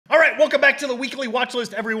welcome back to the Weekly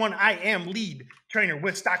Watchlist, everyone. I am lead trainer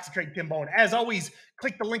with StocksToTrade, Tim Bohen. As always,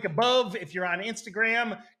 click the link above if you're on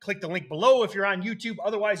Instagram. Click the link below if you're on YouTube.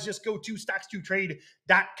 Otherwise, just go to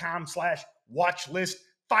StocksToTrade.com/watchlist.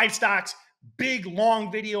 5 stocks, big,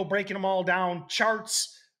 long video breaking them all down,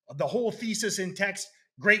 charts, the whole thesis in text.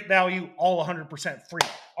 Great value, all 100% free.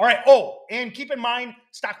 All right. Oh, and keep in mind,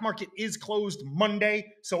 stock market is closed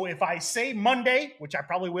Monday. So if I say Monday, which I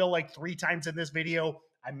probably will like 3 times in this video,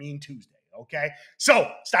 I mean Tuesday. Okay.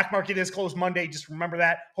 So stock market is closed Monday. Just remember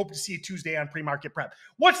that. Hope to see you Tuesday on pre-market prep.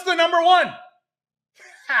 What's the number one?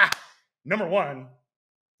 Number one.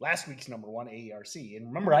 Last week's number one, AERC. And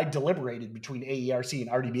remember, I deliberated between AERC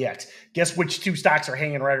and RDBX. Guess which 2 stocks are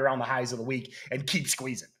hanging right around the highs of the week and keep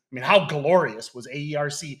squeezing? I mean, how glorious was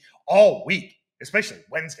AERC all week, especially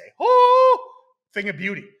Wednesday? Oh, thing of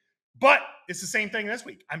beauty. But it's the same thing this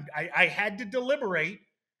week. I had to deliberate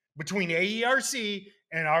between AERC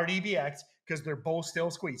and RDBX because they're both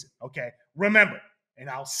still squeezing. Okay, remember, and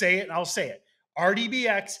I'll say it,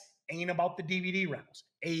 RDBX ain't about the DVD rentals.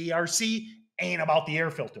 AERC ain't about the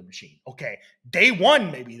air filter machine. Okay, day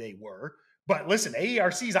 1 maybe they were, but listen,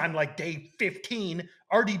 AERC's on like day 15.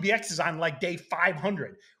 RDBX is on like day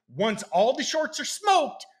 500. Once all the shorts are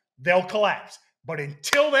smoked, they'll collapse. But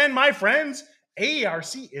until then, my friends,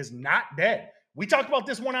 AERC is not dead. We talked about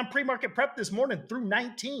this one on pre-market prep this morning through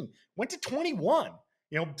 19. Went to 21.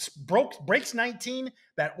 You know, breaks 19.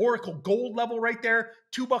 That Oracle gold level right there.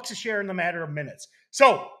 $2 a share in the matter of minutes.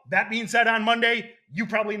 So that being said, on Monday, you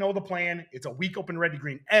probably know the plan. It's a week open red to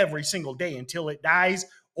green every single day until it dies,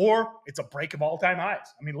 or it's a break of all-time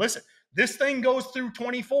highs. I mean, listen, this thing goes through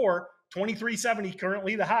 24, 2370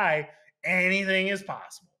 currently the high. Anything is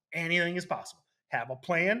possible. Anything is possible. Have a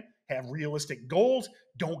plan, have realistic goals,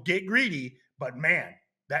 don't get greedy, but man,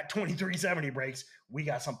 that 2370 breaks, we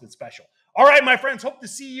got something special. All right, my friends, hope to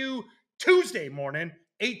see you Tuesday morning,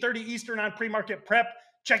 8:30 Eastern on pre-market prep.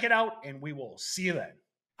 Check it out, and we will see you then.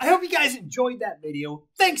 I hope you guys enjoyed that video.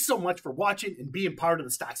 Thanks so much for watching and being part of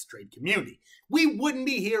the StocksToTrade community. We wouldn't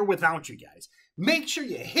be here without you guys. Make sure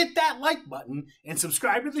you hit that like button and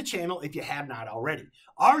subscribe to the channel if you have not already.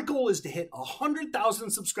 Our goal is to hit 100,000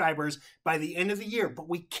 subscribers by the end of the year, but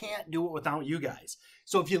we can't do it without you guys.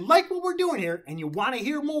 So if you like what we're doing here and you want to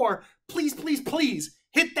hear more, please, please, please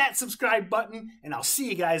hit that subscribe button, and I'll see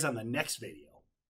you guys on the next video.